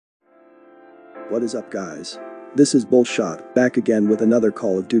What is up, guys? This is Bullshot, back again with another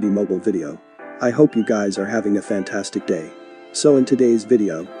Call of Duty mobile video. I hope you guys are having a fantastic day. So in today's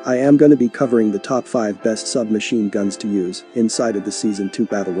video, I am gonna be covering the top 5 best submachine guns to use inside of the Season 2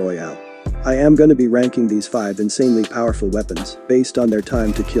 Battle Royale. I am gonna be ranking these 5 insanely powerful weapons based on their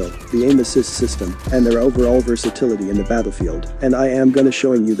time to kill, the aim assist system, and their overall versatility in the battlefield, and I am gonna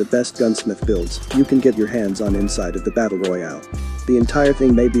showing you the best gunsmith builds you can get your hands on inside of the Battle Royale. The entire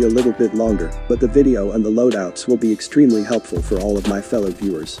thing may be a little bit longer, but the video and the loadouts will be extremely helpful for all of my fellow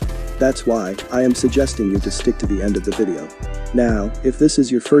viewers. That's why I am suggesting you to stick to the end of the video. Now, if this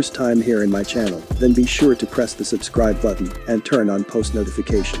is your first time here in my channel, then be sure to press the subscribe button and turn on post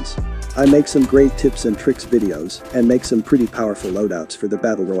notifications. I make some great tips and tricks videos and make some pretty powerful loadouts for the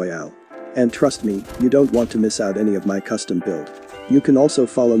Battle Royale. And trust me, you don't want to miss out any of my custom build. You can also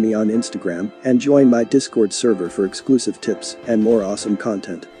follow me on Instagram and join my Discord server for exclusive tips and more awesome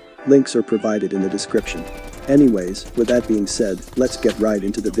content. Links are provided in the description. Anyways, with that being said, let's get right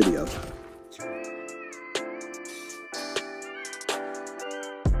into the video.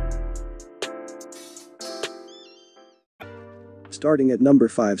 Starting at number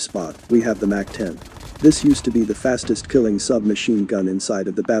 5 spot, we have the MAC-10. This used to be the fastest killing submachine gun inside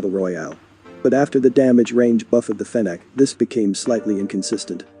of the Battle Royale. But after the damage range buff of the Fennec, this became slightly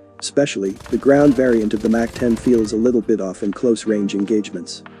inconsistent. Especially, the ground variant of the MAC-10 feels a little bit off in close range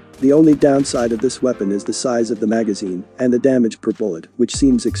engagements. The only downside of this weapon is the size of the magazine and the damage per bullet, which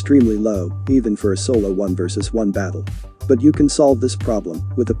seems extremely low, even for a solo 1 vs 1 battle. But you can solve this problem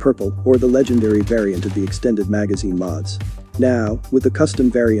with the purple or the legendary variant of the extended magazine mods. Now, with the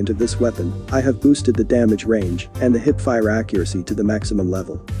custom variant of this weapon, I have boosted the damage range and the hipfire accuracy to the maximum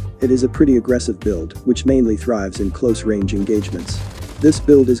level. It is a pretty aggressive build, which mainly thrives in close range engagements. This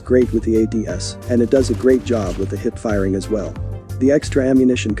build is great with the ADS, and it does a great job with the hip firing as well. The extra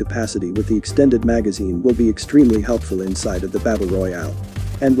ammunition capacity with the extended magazine will be extremely helpful inside of the Battle Royale.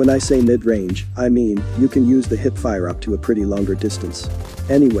 And when I say mid-range, I mean, you can use the hip fire up to a pretty longer distance.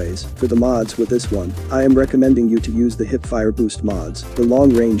 Anyways, for the mods with this one, I am recommending you to use the hip fire boost mods, the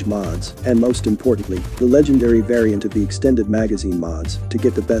long range mods, and most importantly, the legendary variant of the extended magazine mods to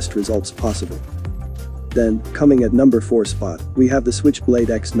get the best results possible. Then, coming at number 4 spot, we have the Switchblade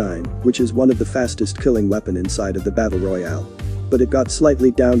X9, which is one of the fastest killing weapon inside of the Battle Royale. But it got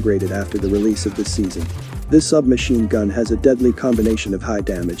slightly downgraded after the release of this season. This submachine gun has a deadly combination of high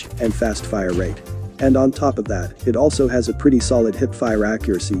damage and fast fire rate. And on top of that, it also has a pretty solid hip fire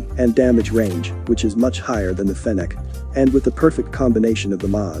accuracy and damage range, which is much higher than the Fennec. And with the perfect combination of the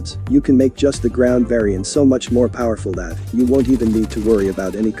mods, you can make just the ground variant so much more powerful that you won't even need to worry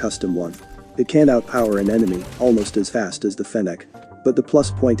about any custom one. It can outpower an enemy almost as fast as the Fennec. But the plus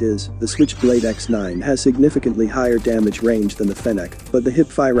point is, the Switchblade X9 has significantly higher damage range than the Fennec, but the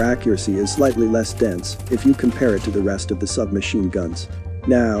hipfire accuracy is slightly less dense if you compare it to the rest of the submachine guns.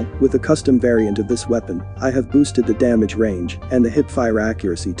 Now, with the custom variant of this weapon, I have boosted the damage range and the hipfire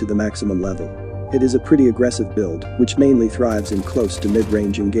accuracy to the maximum level. It is a pretty aggressive build, which mainly thrives in close to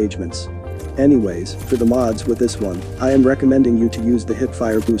mid-range engagements. Anyways, for the mods with this one, I am recommending you to use the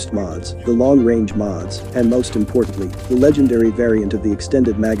hipfire boost mods, the long range mods, and most importantly, the legendary variant of the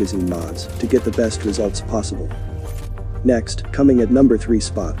extended magazine mods to get the best results possible. Next, coming at number 3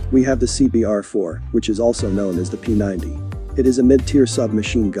 spot, we have the CBR4, which is also known as the P90. It is a mid-tier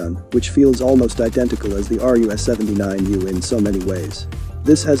submachine gun, which feels almost identical as the RUS-79U in so many ways.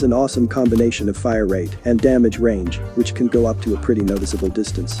 This has an awesome combination of fire rate and damage range, which can go up to a pretty noticeable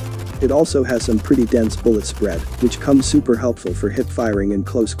distance. It also has some pretty dense bullet spread, which comes super helpful for hip firing in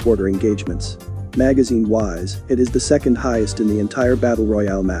close quarter engagements. Magazine-wise, it is the second highest in the entire Battle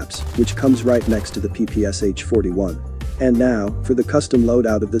Royale maps, which comes right next to the PPSH-41. And now, for the custom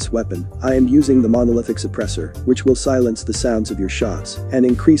loadout of this weapon, I am using the monolithic suppressor, which will silence the sounds of your shots and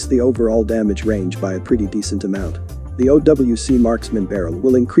increase the overall damage range by a pretty decent amount. The OWC Marksman barrel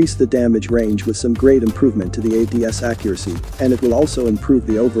will increase the damage range with some great improvement to the ADS accuracy, and it will also improve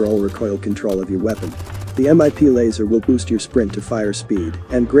the overall recoil control of your weapon. The MIP laser will boost your sprint to fire speed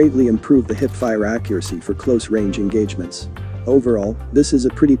and greatly improve the hip fire accuracy for close range engagements. Overall, this is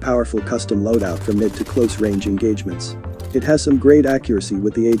a pretty powerful custom loadout for mid to close range engagements. It has some great accuracy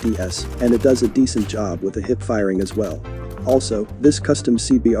with the ADS, and it does a decent job with the hip firing as well. Also, this custom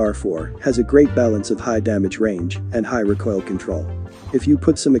CBR4 has a great balance of high damage range and high recoil control. If you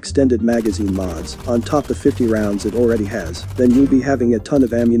put some extended magazine mods on top of 50 rounds it already has, then you'll be having a ton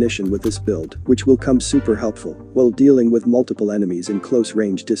of ammunition with this build, which will come super helpful while dealing with multiple enemies in close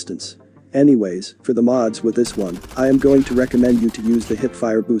range distance. Anyways, for the mods with this one, I am going to recommend you to use the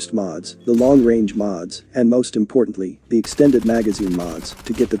hipfire boost mods, the long range mods, and most importantly, the extended magazine mods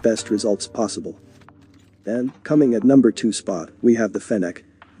to get the best results possible. Then, coming at number 2 spot, we have the Fennec.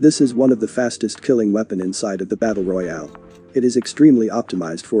 This is one of the fastest killing weapon inside of the Battle Royale. It is extremely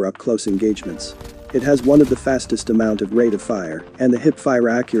optimized for up-close engagements. It has one of the fastest amount of rate of fire, and the hip-fire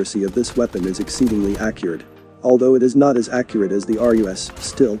accuracy of this weapon is exceedingly accurate. Although it is not as accurate as the RUS,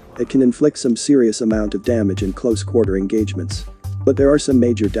 still, it can inflict some serious amount of damage in close-quarter engagements. But there are some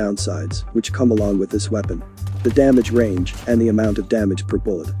major downsides, which come along with this weapon. The damage range, and the amount of damage per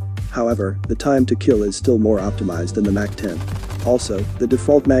bullet. However, the time to kill is still more optimized than the MAC-10. Also, the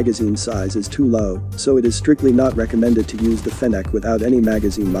default magazine size is too low, so it is strictly not recommended to use the Fennec without any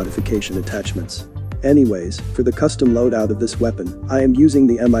magazine modification attachments. Anyways, for the custom loadout of this weapon, I am using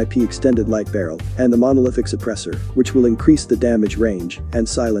the MIP extended light barrel and the monolithic suppressor, which will increase the damage range and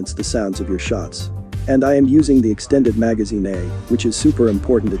silence the sounds of your shots. And I am using the extended magazine A, which is super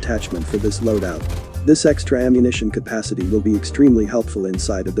important attachment for this loadout. This extra ammunition capacity will be extremely helpful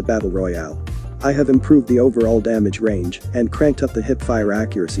inside of the Battle Royale. I have improved the overall damage range and cranked up the hip-fire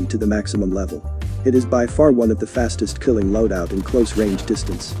accuracy to the maximum level. It is by far one of the fastest killing loadout in close range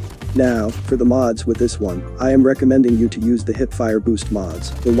distance. Now, for the mods with this one, I am recommending you to use the hipfire boost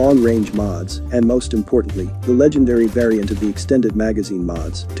mods, the long range mods, and most importantly, the legendary variant of the extended magazine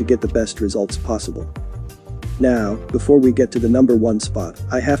mods to get the best results possible. Now, before we get to the number 1 spot,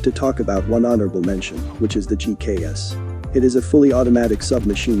 I have to talk about one honorable mention, which is the GKS. It is a fully automatic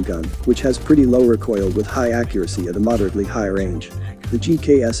submachine gun, which has pretty low recoil with high accuracy at a moderately high range. The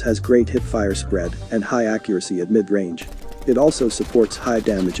GKS has great hipfire spread and high accuracy at mid-range. It also supports high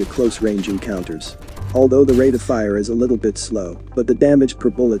damage at close-range encounters. Although the rate of fire is a little bit slow, but the damage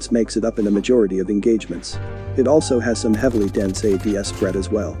per bullets makes it up in a majority of engagements. It also has some heavily dense ADS spread as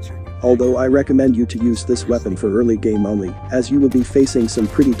well. Although I recommend you to use this weapon for early game only, as you will be facing some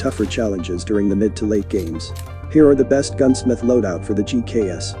pretty tougher challenges during the mid to late games. Here are the best Gunsmith loadout for the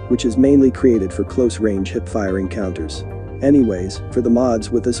GKS, which is mainly created for close-range hipfire encounters. Anyways, for the mods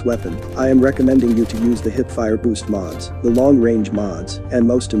with this weapon, I am recommending you to use the hipfire boost mods, the long-range mods, and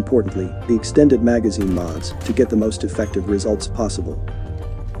most importantly, the extended magazine mods to get the most effective results possible.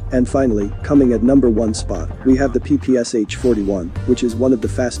 And finally, coming at number 1 spot, we have the PPSH-41, which is one of the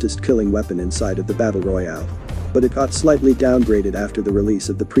fastest killing weapon inside of the Battle Royale. But it got slightly downgraded after the release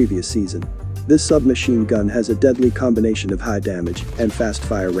of the previous season. This submachine gun has a deadly combination of high damage and fast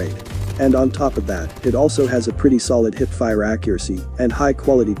fire rate. And on top of that, it also has a pretty solid hip-fire accuracy and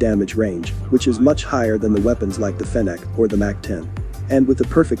high-quality damage range, which is much higher than the weapons like the Fennec or the MAC-10. And with the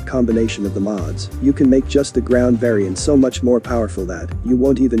perfect combination of the mods, you can make just the ground variant so much more powerful that you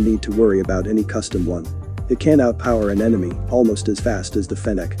won't even need to worry about any custom one. It can outpower an enemy almost as fast as the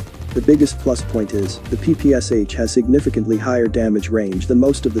Fennec. The biggest plus point is, the PPSH has significantly higher damage range than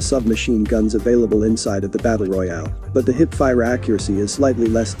most of the submachine guns available inside of the Battle Royale, but the hipfire accuracy is slightly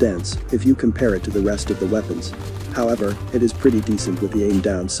less dense if you compare it to the rest of the weapons. However, it is pretty decent with the aim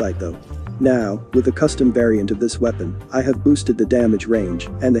down sight though. Now, with the custom variant of this weapon, I have boosted the damage range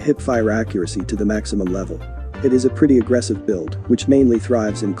and the hipfire accuracy to the maximum level. It is a pretty aggressive build, which mainly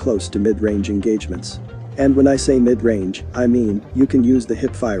thrives in close to mid-range engagements. And when I say mid-range, I mean, you can use the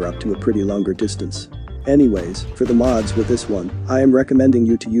hipfire up to a pretty longer distance. Anyways, for the mods with this one, I am recommending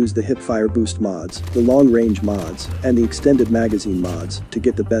you to use the hipfire boost mods, the long-range mods, and the extended magazine mods to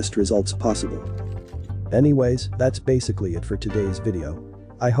get the best results possible. Anyways, that's basically it for today's video.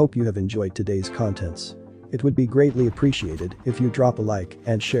 I hope you have enjoyed today's contents. It would be greatly appreciated if you drop a like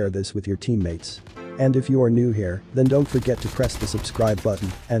and share this with your teammates. And if you are new here, then don't forget to press the subscribe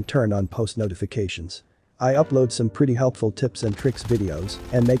button and turn on post notifications. I upload some pretty helpful tips and tricks videos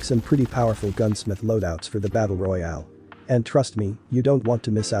and make some pretty powerful gunsmith loadouts for the Battle Royale. And trust me, you don't want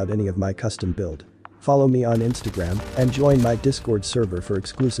to miss out any of my custom build. Follow me on Instagram and join my Discord server for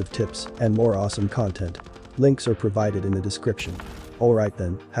exclusive tips and more awesome content. Links are provided in the description. Alright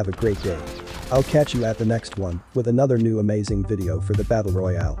then, have a great day. I'll catch you at the next one with another new amazing video for the Battle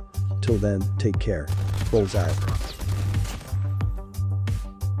Royale. Till then, take care. Bulls out.